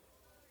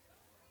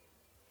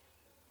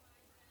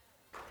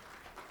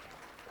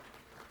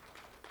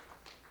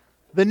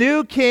The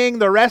new king,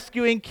 the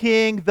rescuing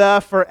king,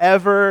 the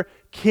forever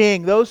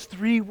king. Those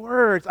three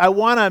words I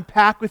want to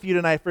unpack with you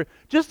tonight for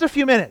just a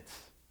few minutes.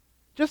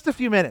 Just a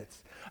few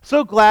minutes.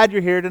 So glad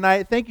you're here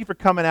tonight. Thank you for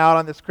coming out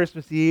on this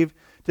Christmas Eve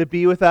to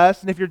be with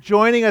us. And if you're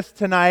joining us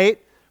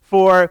tonight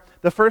for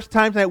the first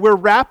time tonight, we're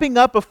wrapping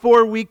up a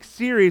 4-week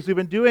series we've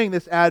been doing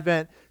this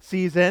Advent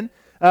season.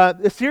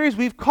 The series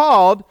we've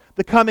called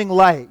The Coming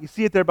Light. You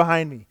see it there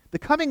behind me. The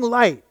Coming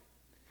Light,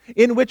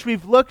 in which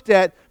we've looked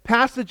at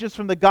passages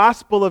from the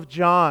Gospel of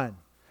John,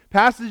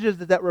 passages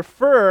that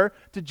refer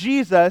to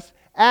Jesus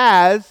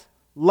as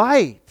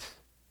light.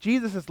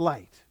 Jesus is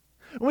light.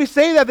 When we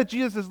say that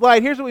Jesus is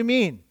light, here's what we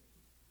mean.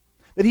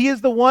 That he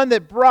is the one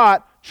that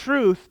brought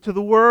truth to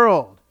the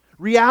world,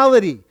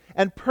 reality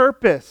and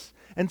purpose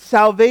and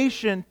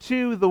salvation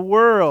to the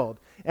world.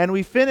 And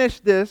we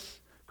finished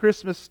this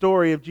Christmas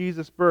story of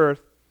Jesus'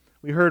 birth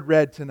we heard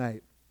read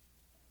tonight.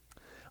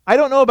 I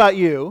don't know about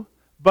you,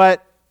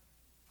 but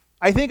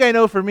I think I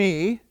know for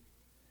me,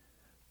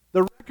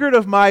 the record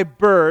of my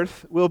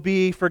birth will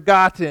be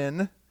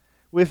forgotten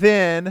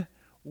within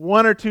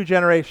 1 or 2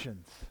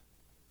 generations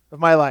of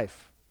my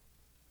life,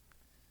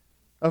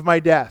 of my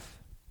death.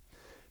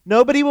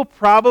 Nobody will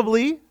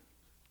probably,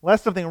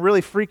 unless something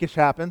really freakish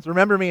happens,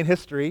 remember me in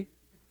history,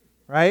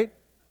 right?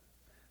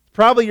 It's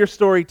probably your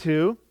story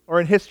too, or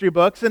in history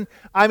books. And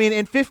I mean,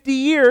 in 50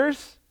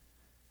 years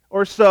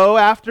or so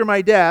after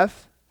my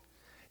death,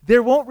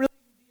 there won't really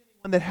be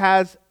anyone that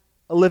has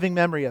a living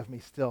memory of me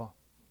still.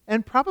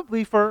 And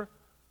probably for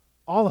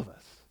all of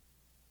us.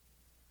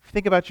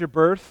 Think about your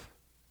birth,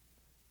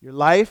 your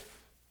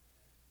life,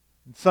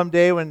 and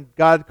someday when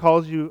God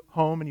calls you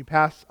home and you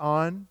pass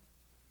on.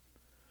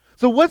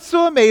 So what's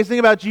so amazing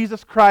about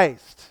Jesus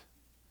Christ?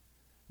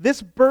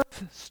 This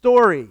birth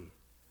story,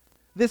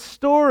 this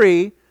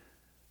story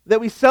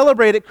that we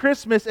celebrate at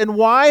Christmas, and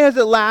why has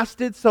it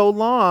lasted so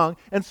long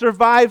and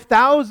survived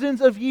thousands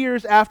of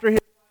years after his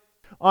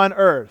life on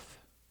earth?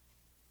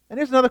 And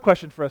here's another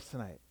question for us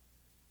tonight.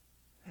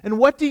 And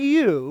what do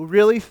you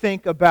really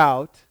think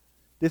about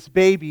this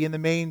baby in the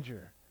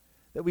manger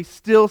that we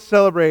still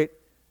celebrate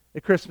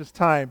at Christmas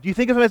time? Do you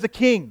think of him as a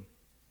king?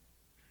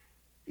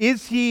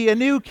 Is he a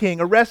new king,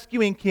 a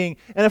rescuing king,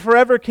 and a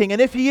forever king?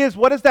 And if he is,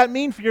 what does that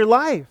mean for your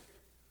life?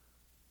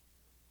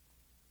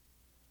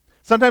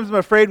 Sometimes I'm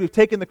afraid we've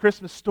taken the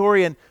Christmas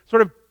story and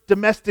sort of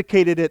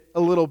domesticated it a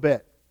little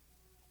bit.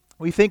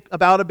 We think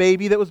about a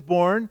baby that was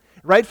born,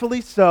 rightfully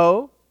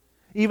so,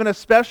 even a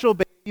special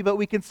baby, but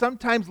we can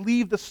sometimes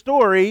leave the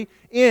story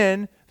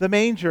in the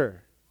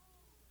manger.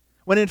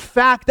 When in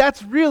fact,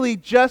 that's really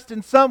just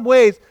in some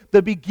ways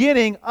the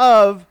beginning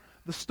of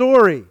the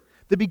story,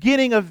 the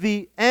beginning of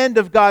the end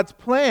of God's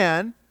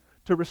plan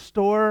to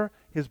restore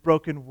his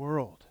broken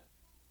world,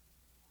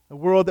 a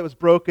world that was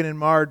broken and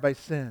marred by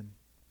sin.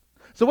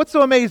 So what's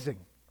so amazing?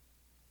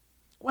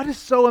 What is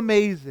so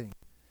amazing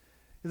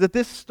is that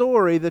this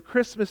story, the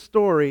Christmas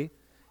story,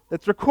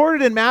 that's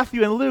recorded in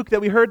Matthew and Luke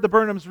that we heard the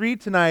Burnhams read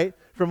tonight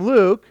from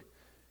Luke,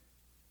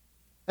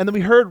 and that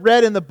we heard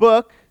read in the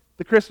book,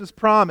 The Christmas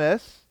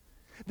Promise,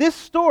 this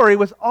story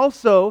was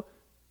also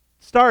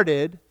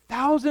started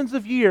thousands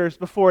of years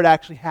before it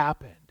actually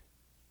happened.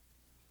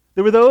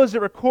 There were those that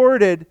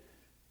recorded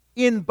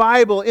in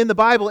the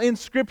Bible, in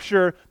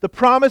Scripture, the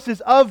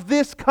promises of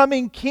this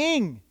coming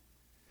king,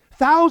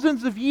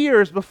 thousands of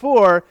years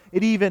before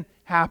it even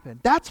happened.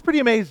 That's pretty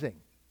amazing.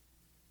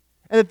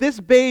 And that this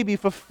baby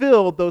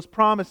fulfilled those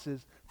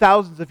promises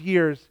thousands of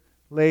years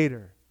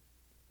later.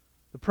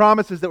 The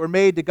promises that were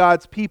made to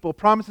God's people,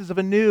 promises of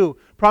a new,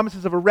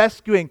 promises of a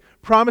rescuing,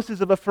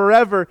 promises of a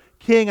forever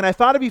king. And I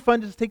thought it'd be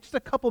fun to just take just a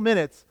couple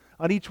minutes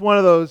on each one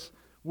of those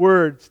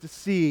words to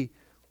see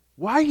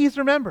why he's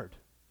remembered,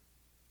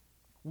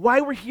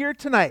 why we're here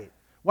tonight,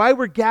 why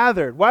we're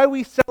gathered, why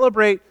we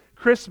celebrate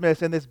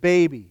Christmas and this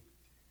baby.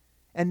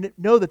 And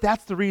know that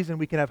that's the reason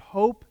we can have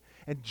hope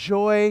and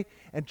joy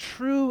and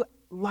true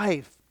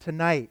life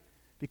tonight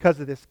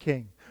because of this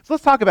king. So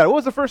let's talk about it. What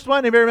was the first one?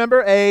 Anybody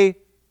remember?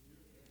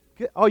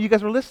 Oh, you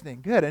guys were listening.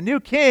 Good. A new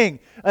king.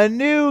 A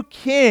new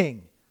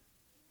king.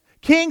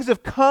 Kings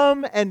have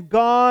come and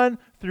gone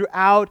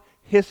throughout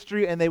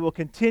history, and they will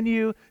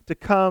continue to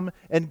come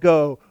and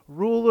go.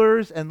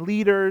 Rulers and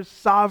leaders,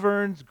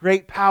 sovereigns,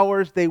 great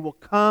powers, they will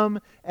come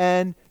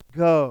and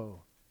go.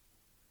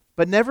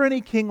 But never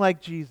any king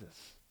like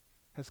Jesus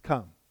has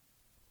come.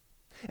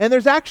 And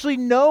there's actually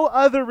no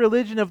other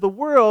religion of the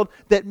world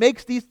that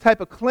makes these type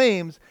of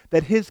claims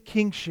that his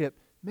kingship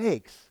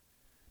makes.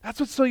 That's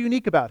what's so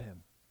unique about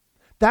him.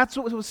 That's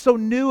what was so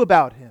new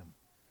about him.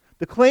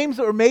 The claims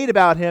that were made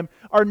about him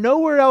are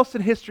nowhere else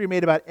in history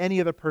made about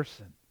any other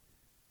person,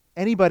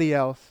 anybody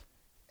else,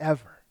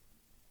 ever.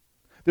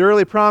 The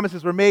early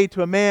promises were made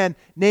to a man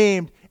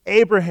named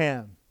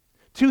Abraham,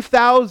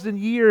 2,000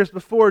 years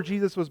before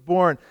Jesus was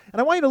born. And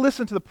I want you to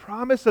listen to the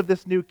promise of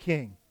this new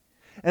king.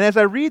 And as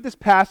I read this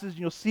passage, and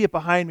you'll see it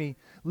behind me,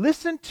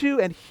 listen to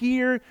and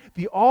hear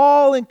the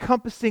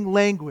all-encompassing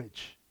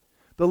language.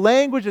 The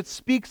language that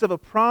speaks of a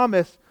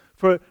promise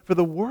for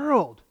the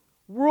world,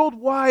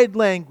 worldwide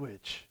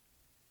language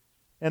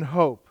and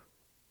hope.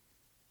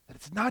 That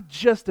it's not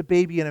just a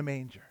baby in a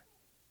manger.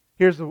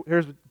 Here's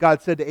what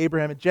God said to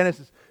Abraham in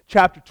Genesis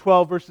chapter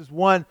 12, verses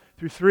 1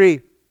 through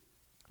 3.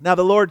 Now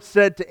the Lord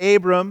said to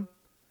Abram,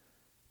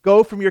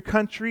 "Go from your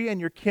country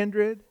and your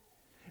kindred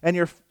and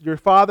your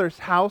father's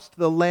house to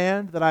the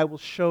land that I will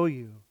show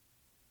you.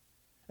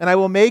 And I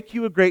will make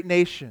you a great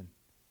nation,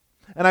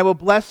 and I will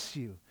bless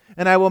you,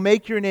 and I will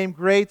make your name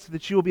great so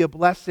that you will be a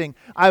blessing.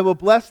 I will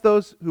bless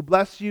those who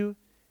bless you,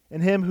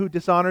 and him who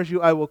dishonors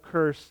you I will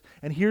curse."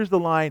 And here's the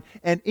line,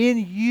 "And in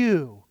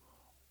you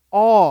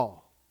all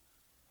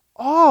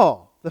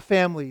the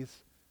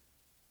families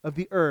of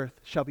the earth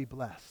shall be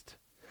blessed."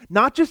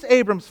 Not just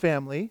Abram's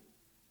family,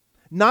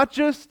 not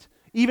just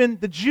even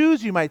the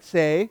Jews, you might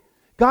say.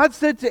 God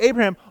said to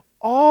Abraham,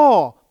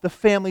 all the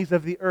families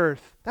of the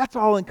earth, that's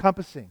all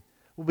encompassing,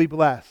 will be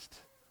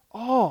blessed.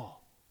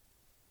 All.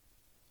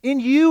 In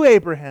you,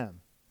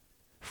 Abraham,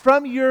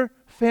 from your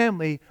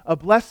family, a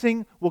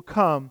blessing will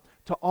come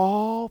to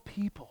all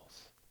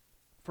peoples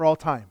for all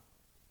time.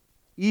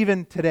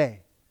 Even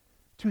today,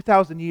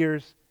 2,000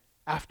 years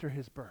after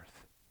his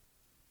birth.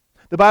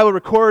 The Bible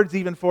records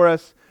even for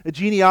us a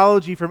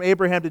genealogy from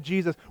Abraham to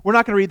Jesus. We're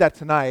not going to read that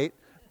tonight,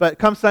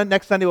 but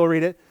next Sunday we'll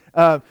read it.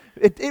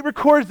 It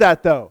records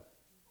that though,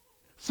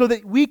 so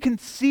that we can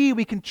see,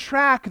 we can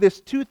track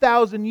this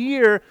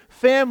 2,000-year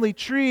family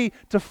tree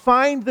to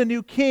find the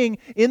new king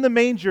in the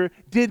manger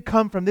did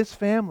come from this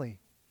family.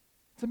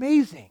 It's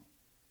amazing.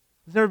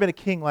 There's never been a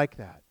king like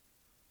that.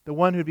 The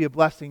one who'd be a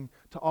blessing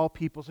to all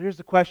people. So here's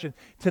the question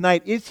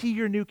tonight. Is he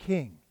your new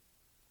king?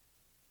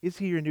 Is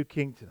he your new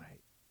king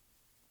tonight?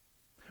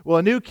 Well,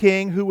 a new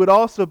king who would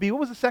also be, what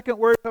was the second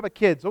word about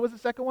kids? What was the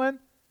second one?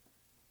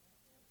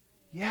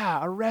 Yeah,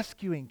 a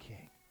rescuing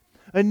king.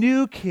 A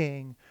new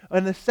king.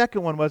 And the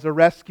second one was a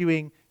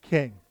rescuing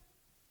king.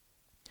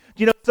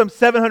 Do you know, some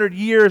 700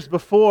 years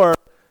before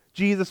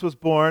Jesus was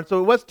born, so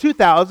it was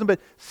 2,000,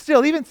 but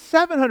still, even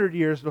 700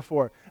 years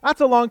before,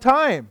 that's a long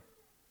time.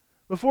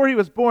 Before he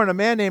was born, a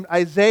man named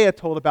Isaiah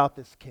told about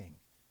this king.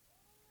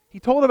 He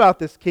told about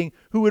this king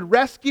who would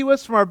rescue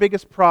us from our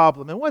biggest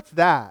problem. And what's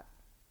that?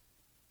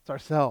 It's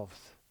ourselves.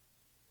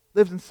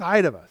 Lives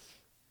inside of us.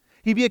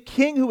 He'd be a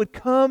king who would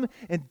come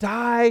and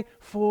die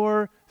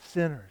for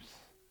sinners.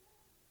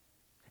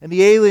 And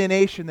the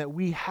alienation that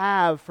we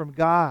have from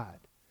God,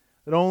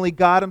 that only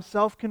God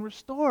himself can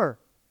restore.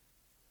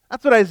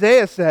 That's what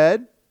Isaiah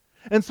said.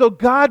 And so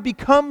God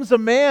becomes a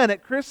man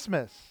at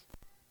Christmas.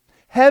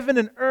 Heaven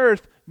and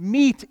earth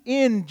meet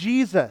in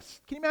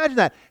Jesus. Can you imagine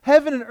that?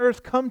 Heaven and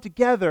earth come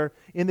together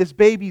in this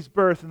baby's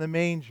birth in the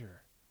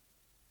manger.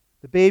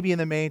 The baby in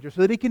the manger,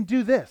 so that he can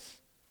do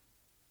this.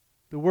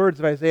 The words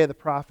of Isaiah the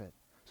prophet.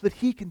 So that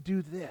he can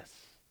do this.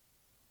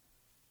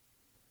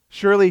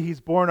 Surely he's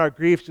borne our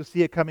griefs. You'll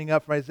see it coming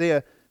up from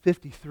Isaiah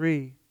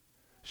 53.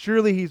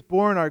 Surely he's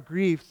borne our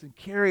griefs and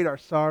carried our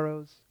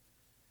sorrows.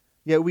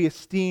 Yet we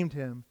esteemed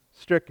him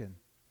stricken,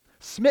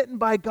 smitten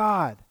by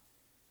God,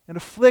 and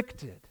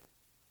afflicted.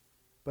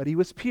 But he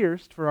was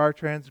pierced for our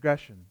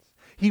transgressions.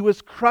 He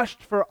was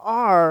crushed for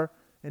our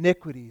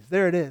iniquities.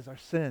 There it is, our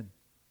sin.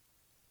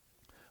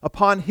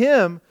 Upon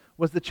him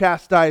was the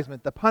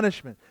chastisement, the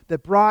punishment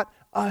that brought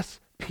us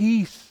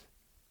peace.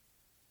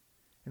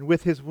 And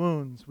with his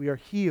wounds we are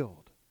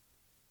healed.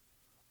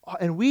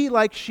 And we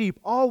like sheep,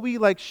 all we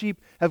like sheep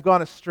have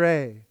gone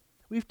astray.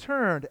 We've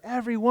turned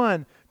every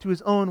one to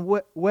his own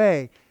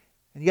way.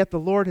 And yet the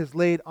Lord has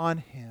laid on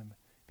him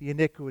the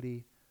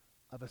iniquity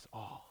of us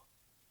all.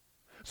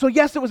 So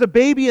yes, it was a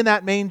baby in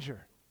that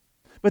manger.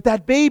 But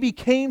that baby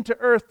came to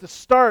earth to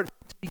start,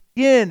 to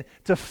begin,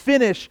 to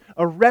finish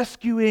a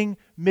rescuing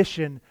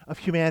mission of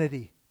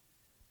humanity.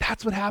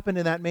 That's what happened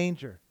in that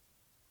manger.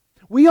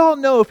 We all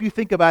know, if you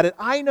think about it,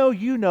 I know,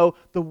 you know,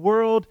 the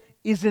world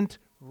isn't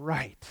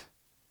right.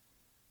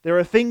 There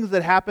are things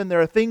that happen,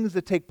 there are things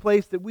that take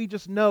place that we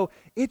just know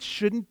it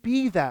shouldn't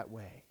be that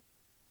way.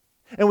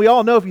 And we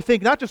all know, if you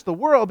think, not just the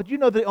world, but you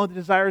know the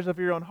desires of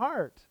your own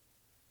heart.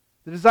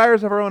 The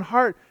desires of our own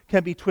heart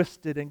can be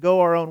twisted and go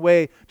our own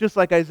way, just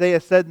like Isaiah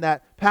said in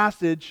that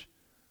passage,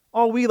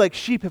 all we like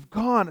sheep have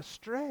gone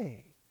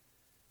astray.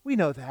 We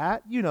know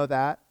that. You know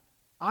that.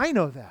 I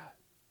know that.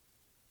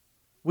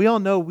 We all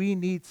know we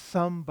need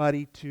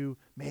somebody to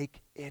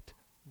make it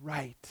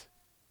right.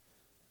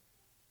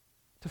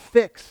 To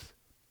fix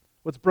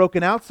what's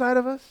broken outside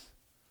of us,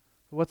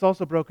 but what's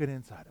also broken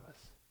inside of us.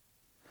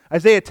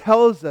 Isaiah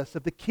tells us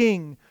of the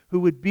king who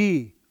would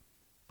be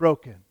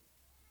broken.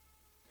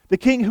 The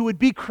king who would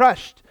be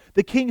crushed,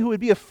 the king who would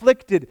be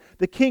afflicted,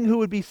 the king who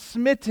would be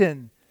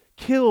smitten,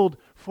 killed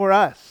for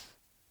us.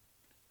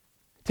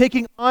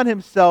 Taking on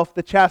himself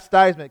the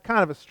chastisement,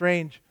 kind of a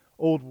strange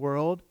old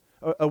word,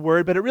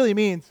 but it really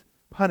means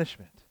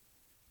punishment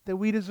that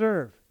we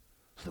deserve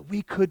so that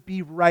we could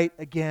be right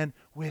again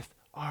with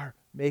our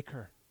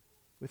Maker,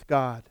 with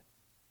God.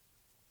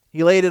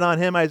 He laid it on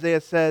him,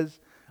 Isaiah says,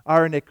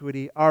 our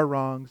iniquity, our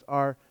wrongs,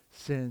 our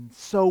sins,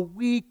 so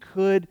we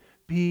could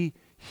be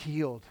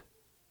healed.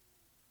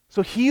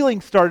 So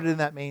healing started in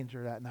that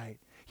manger that night.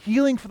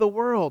 Healing for the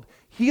world.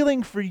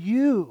 Healing for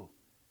you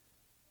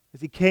as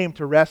he came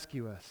to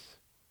rescue us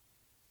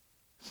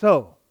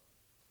So,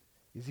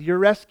 is he your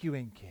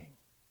rescuing king?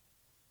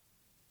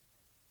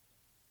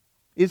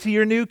 Is he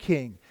your new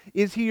king?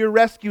 Is he your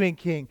rescuing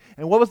king?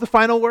 And what was the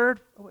final word?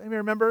 Anybody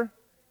remember?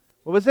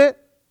 What was it?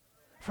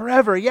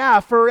 Forever. Yeah,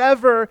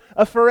 forever.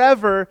 A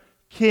forever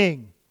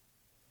king.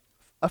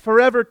 A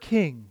forever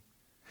king.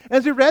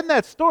 As we read in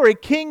that story,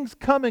 kings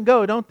come and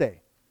go, don't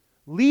they?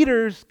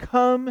 Leaders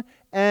come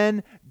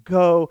and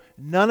go.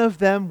 None of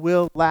them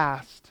will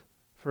last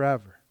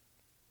forever.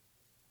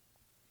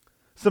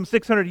 Some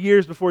 600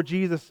 years before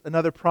Jesus,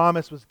 another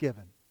promise was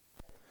given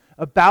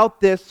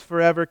about this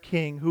forever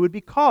king who would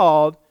be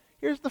called,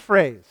 here's the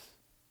phrase,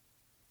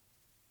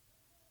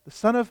 the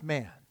Son of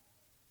Man.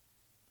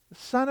 The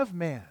Son of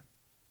Man.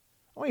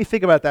 I want you to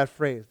think about that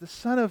phrase, the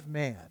Son of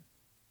Man.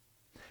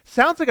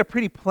 Sounds like a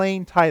pretty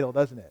plain title,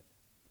 doesn't it?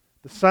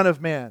 The Son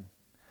of Man.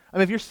 I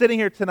mean, if you're sitting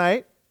here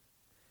tonight,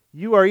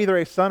 you are either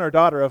a son or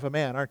daughter of a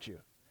man, aren't you?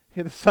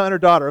 You're the son or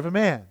daughter of a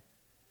man.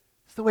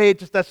 It's the way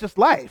that's just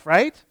life,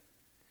 right?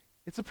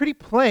 It's a pretty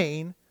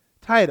plain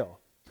title.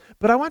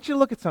 But I want you to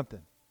look at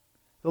something.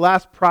 The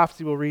last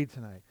prophecy we'll read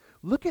tonight.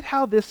 Look at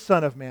how this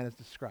Son of Man is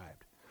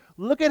described.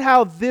 Look at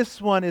how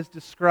this one is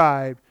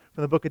described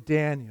from the book of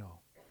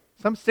Daniel,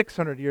 some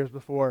 600 years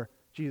before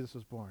Jesus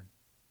was born.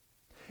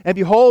 And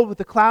behold, with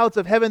the clouds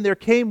of heaven there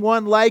came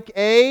one like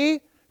a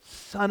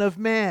Son of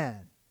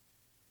Man.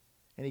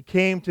 And he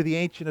came to the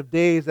Ancient of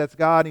Days, that's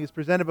God, and he was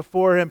presented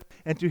before him.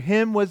 And to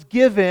him was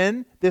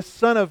given, this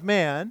Son of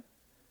Man,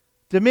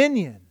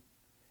 dominion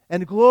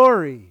and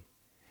glory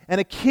and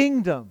a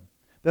kingdom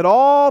that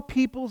all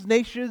peoples,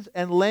 nations,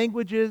 and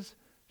languages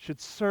should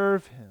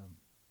serve him.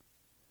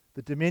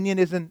 The dominion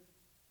isn't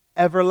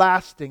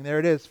everlasting. There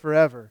it is,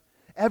 forever.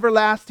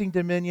 Everlasting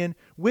dominion,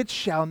 which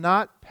shall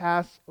not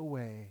pass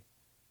away.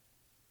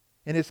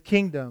 In his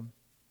kingdom,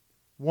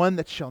 one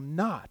that shall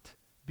not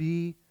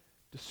be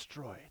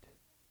destroyed.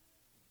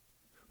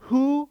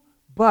 Who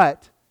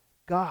but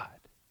God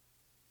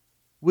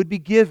would be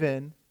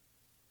given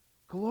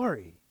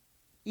glory,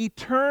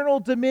 eternal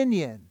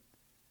dominion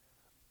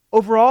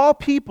over all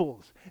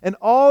peoples and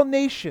all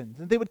nations,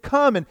 and they would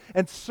come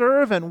and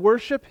serve and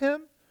worship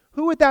him?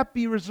 Who would that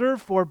be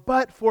reserved for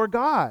but for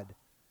God?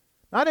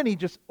 Not any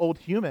just old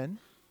human,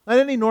 not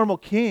any normal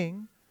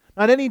king,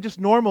 not any just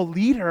normal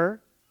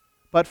leader,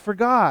 but for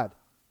God,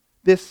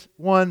 this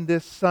one,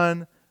 this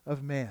Son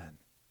of Man.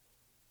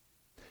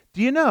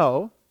 Do you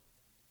know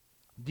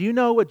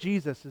what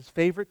Jesus'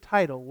 favorite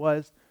title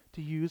was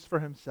to use for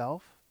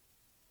himself?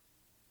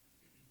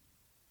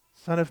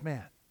 Son of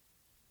Man.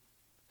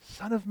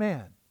 Son of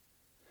Man.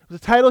 It was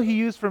a title he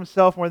used for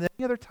himself more than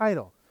any other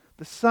title.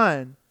 The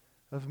Son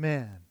of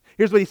Man.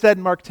 Here's what he said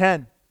in Mark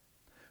 10.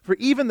 For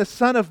even the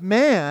Son of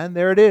Man,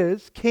 there it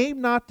is,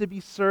 came not to be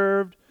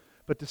served,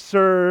 but to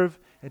serve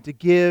and to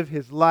give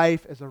his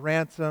life as a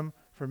ransom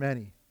for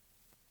many.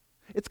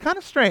 It's kind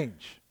of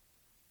strange.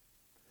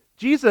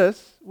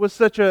 Jesus was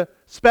such a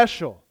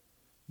special,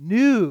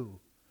 new,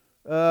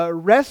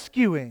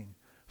 rescuing,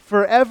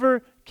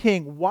 forever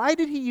king. Why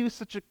did he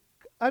use it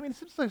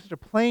seems like such a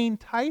plain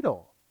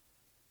title,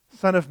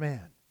 Son of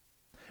Man.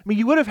 I mean,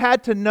 you would have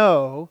had to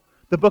know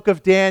the book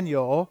of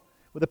Daniel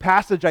with the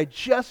passage I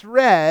just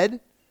read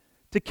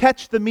to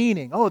catch the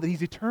meaning. Oh, that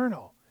he's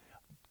eternal,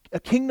 a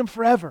kingdom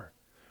forever.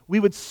 We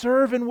would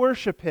serve and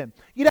worship him.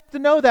 You'd have to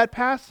know that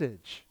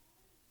passage.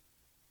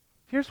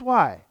 Here's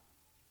why.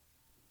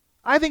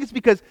 I think it's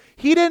because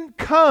he didn't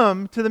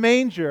come to the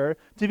manger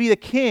to be the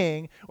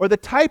king or the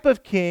type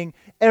of king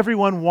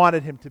everyone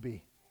wanted him to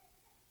be.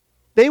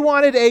 They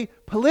wanted a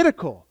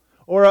political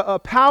or a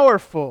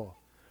powerful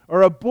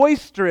or a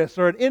boisterous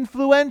or an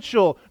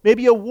influential,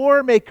 maybe a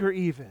war maker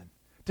even,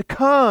 to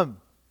come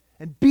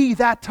and be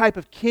that type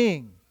of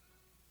king.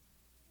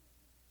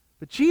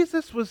 But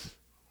Jesus was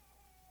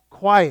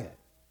quiet.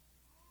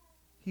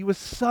 He was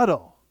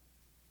subtle.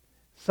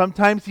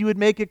 Sometimes he would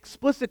make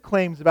explicit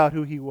claims about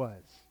who he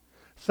was.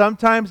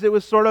 Sometimes it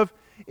was sort of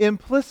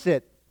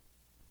implicit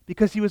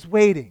because he was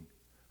waiting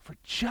for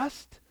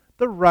just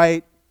the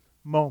right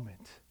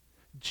moment.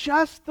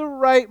 Just the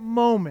right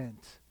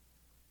moment.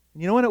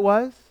 And you know when it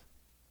was?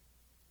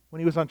 When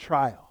he was on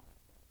trial.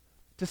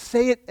 To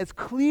say it as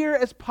clear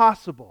as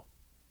possible.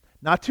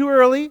 Not too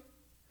early,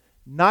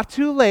 not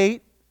too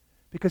late,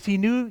 because he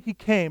knew he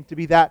came to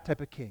be that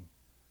type of king.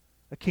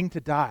 A king to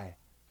die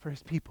for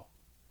his people.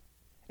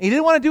 And he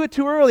didn't want to do it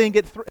too early and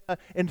get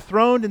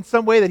enthroned in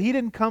some way that he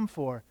didn't come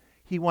for.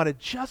 He wanted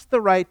just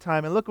the right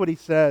time. And look what he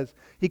says.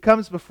 He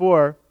comes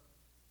before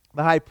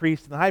the high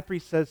priest, and the high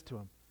priest says to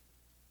him,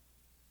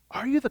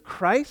 "Are you the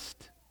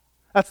Christ?"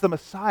 That's the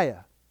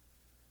Messiah,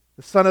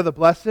 the Son of the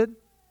Blessed. And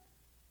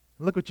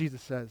look what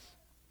Jesus says.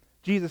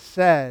 Jesus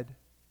said,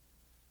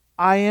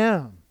 "I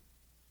am,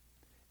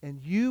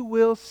 and you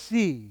will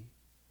see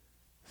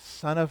the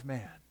Son of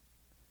Man,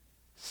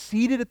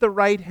 seated at the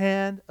right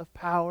hand of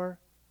power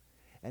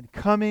and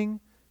coming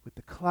with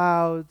the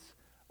clouds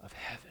of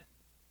heaven."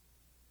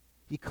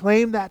 He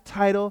claimed that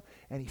title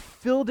and he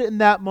filled it in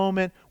that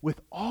moment with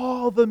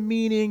all the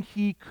meaning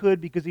he could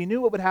because he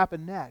knew what would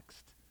happen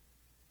next.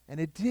 And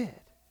it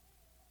did.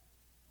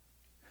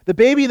 The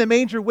baby in the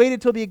manger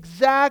waited till the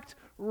exact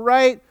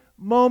right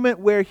moment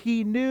where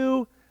he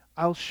knew,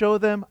 I'll show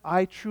them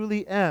I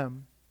truly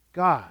am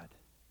God.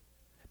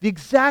 The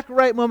exact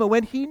right moment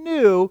when he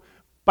knew,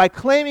 by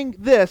claiming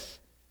this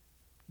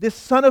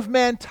Son of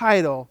Man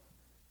title,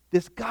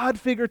 this God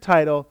figure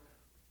title,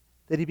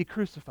 that he'd be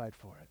crucified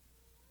for it.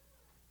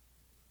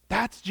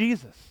 That's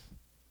Jesus.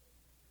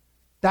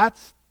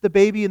 That's the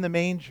baby in the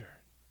manger.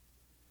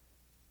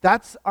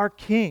 That's our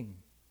King.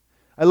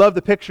 I love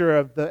the picture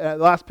of the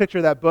last picture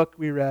of that book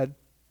we read.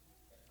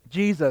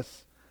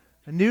 Jesus,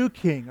 a new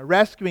king, a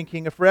rescuing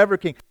king, a forever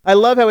king. I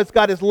love how it's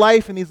got his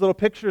life in these little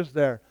pictures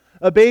there.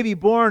 A baby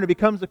born who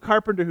becomes a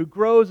carpenter, who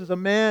grows as a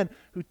man,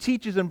 who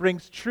teaches and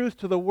brings truth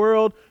to the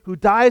world, who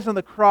dies on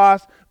the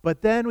cross.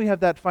 But then we have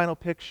that final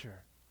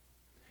picture.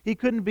 He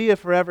couldn't be a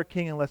forever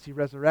king unless he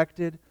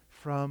resurrected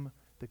from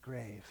the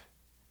grave.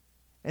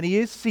 And he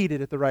is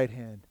seated at the right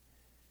hand.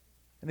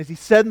 And as he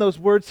said in those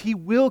words, he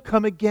will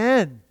come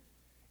again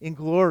in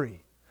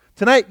glory.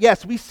 Tonight,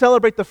 yes, we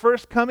celebrate the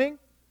first coming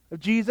of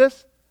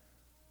Jesus,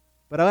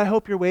 but what I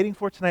hope you're waiting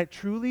for tonight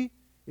truly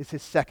is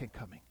his second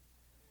coming.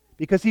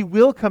 Because he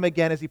will come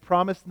again, as he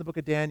promised in the book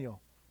of Daniel,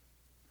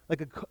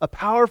 like a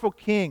powerful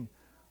king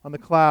on the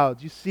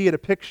clouds. You see it, a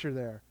picture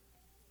there.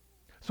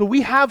 So we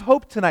have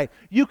hope tonight.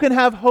 You can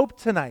have hope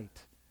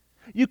tonight.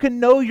 You can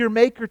know your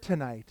Maker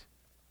tonight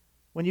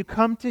when you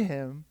come to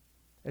him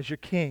as your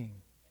king.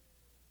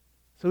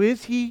 So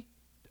is he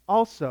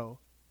also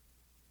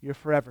your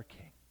forever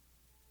king?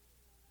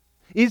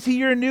 Is he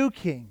your new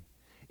king?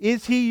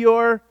 Is he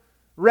your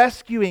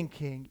rescuing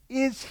king?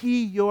 Is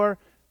he your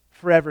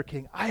forever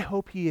king? I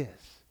hope he is.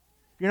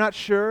 If you're not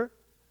sure,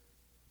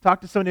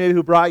 talk to somebody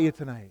who brought you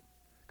tonight.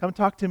 Come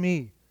talk to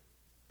me.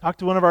 Talk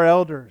to one of our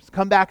elders.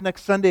 Come back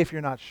next Sunday if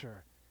you're not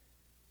sure.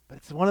 But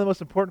it's one of the most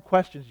important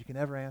questions you can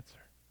ever answer.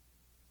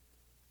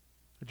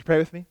 Would you pray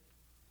with me?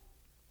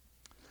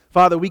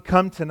 Father, we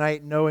come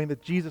tonight knowing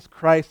that Jesus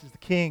Christ is the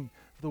King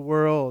of the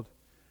world,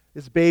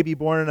 this baby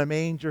born in a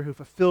manger who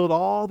fulfilled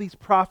all these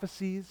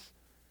prophecies.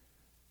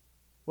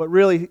 What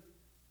really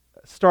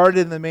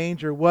started in the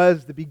manger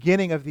was the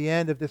beginning of the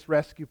end of this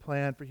rescue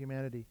plan for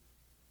humanity.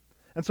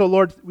 And so,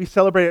 Lord, we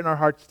celebrate it in our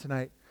hearts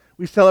tonight.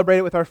 We celebrate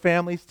it with our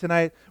families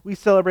tonight. We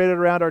celebrate it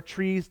around our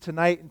trees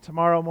tonight and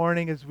tomorrow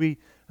morning as we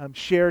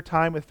share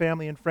time with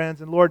family and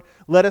friends. And Lord,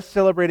 let us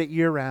celebrate it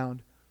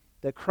year-round,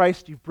 that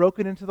Christ, you've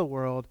broken into the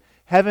world.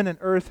 Heaven and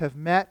earth have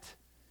met,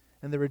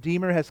 and the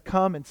Redeemer has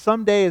come. And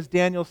someday, as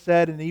Daniel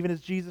said, and even as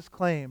Jesus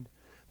claimed,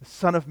 the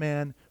Son of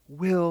Man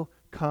will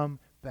come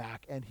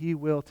back, and he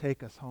will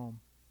take us home.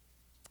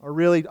 Or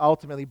really,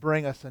 ultimately,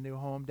 bring us a new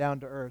home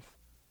down to earth.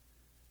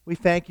 We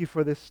thank you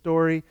for this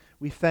story.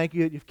 We thank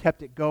you that you've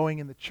kept it going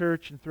in the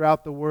church and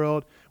throughout the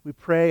world. We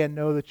pray and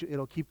know that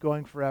it'll keep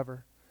going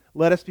forever.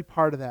 Let us be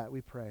part of that,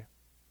 we pray. In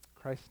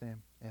Christ's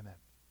name, amen.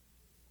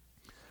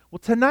 Well,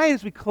 tonight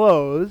as we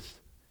close,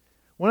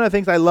 one of the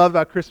things I love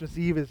about Christmas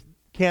Eve is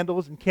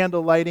candles and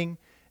candle lighting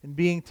and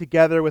being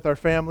together with our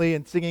family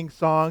and singing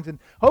songs. And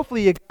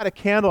hopefully you got a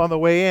candle on the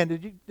way in.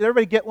 Did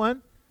everybody get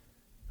one?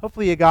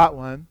 Hopefully you got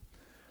one.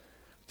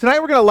 Tonight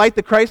we're going to light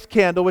the Christ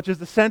candle, which is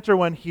the center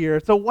one here.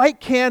 It's a white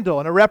candle,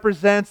 and it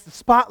represents the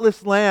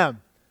spotless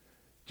Lamb,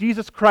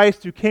 Jesus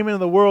Christ, who came into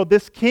the world,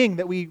 this King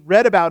that we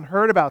read about and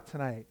heard about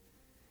tonight.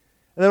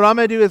 And then what I'm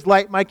going to do is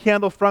light my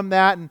candle from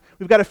that, and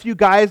we've got a few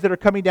guys that are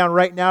coming down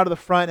right now to the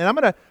front, and I'm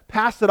going to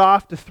pass it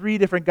off to 3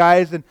 different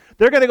guys, and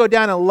they're going to go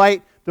down and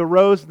light the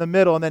rose in the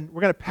middle, and then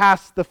we're going to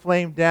pass the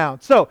flame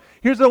down. So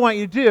here's what I want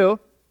you to do.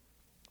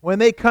 When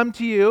they come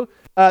to you,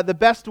 the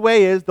best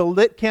way is the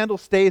lit candle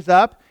stays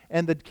up,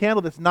 and the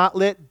candle that's not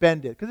lit,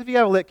 bend it. Because if you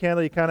have a lit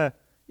candle,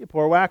 you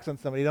pour wax on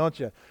somebody, don't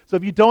you? So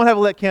if you don't have a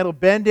lit candle,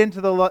 bend into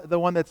the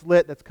one that's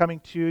lit, that's coming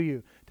to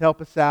you to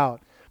help us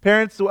out.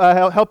 Parents,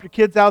 help your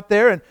kids out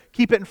there and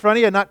keep it in front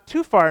of you, not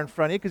too far in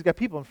front of you because you've got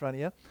people in front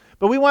of you.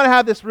 But we want to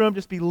have this room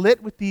just be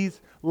lit with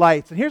these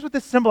lights. And here's what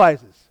this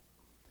symbolizes.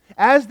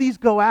 As these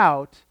go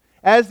out,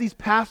 as these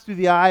pass through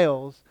the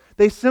aisles,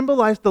 they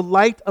symbolize the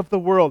light of the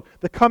world,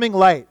 the coming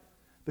light,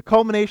 the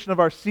culmination of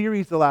our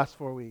series the last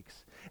 4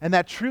 weeks, and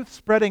that truth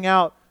spreading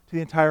out to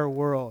the entire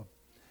world.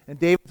 And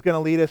David's going to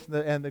lead us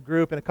and the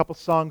group in a couple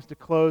songs to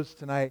close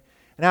tonight.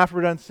 And after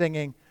we're done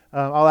singing,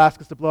 I'll ask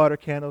us to blow out our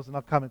candles, and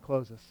I'll come and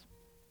close us.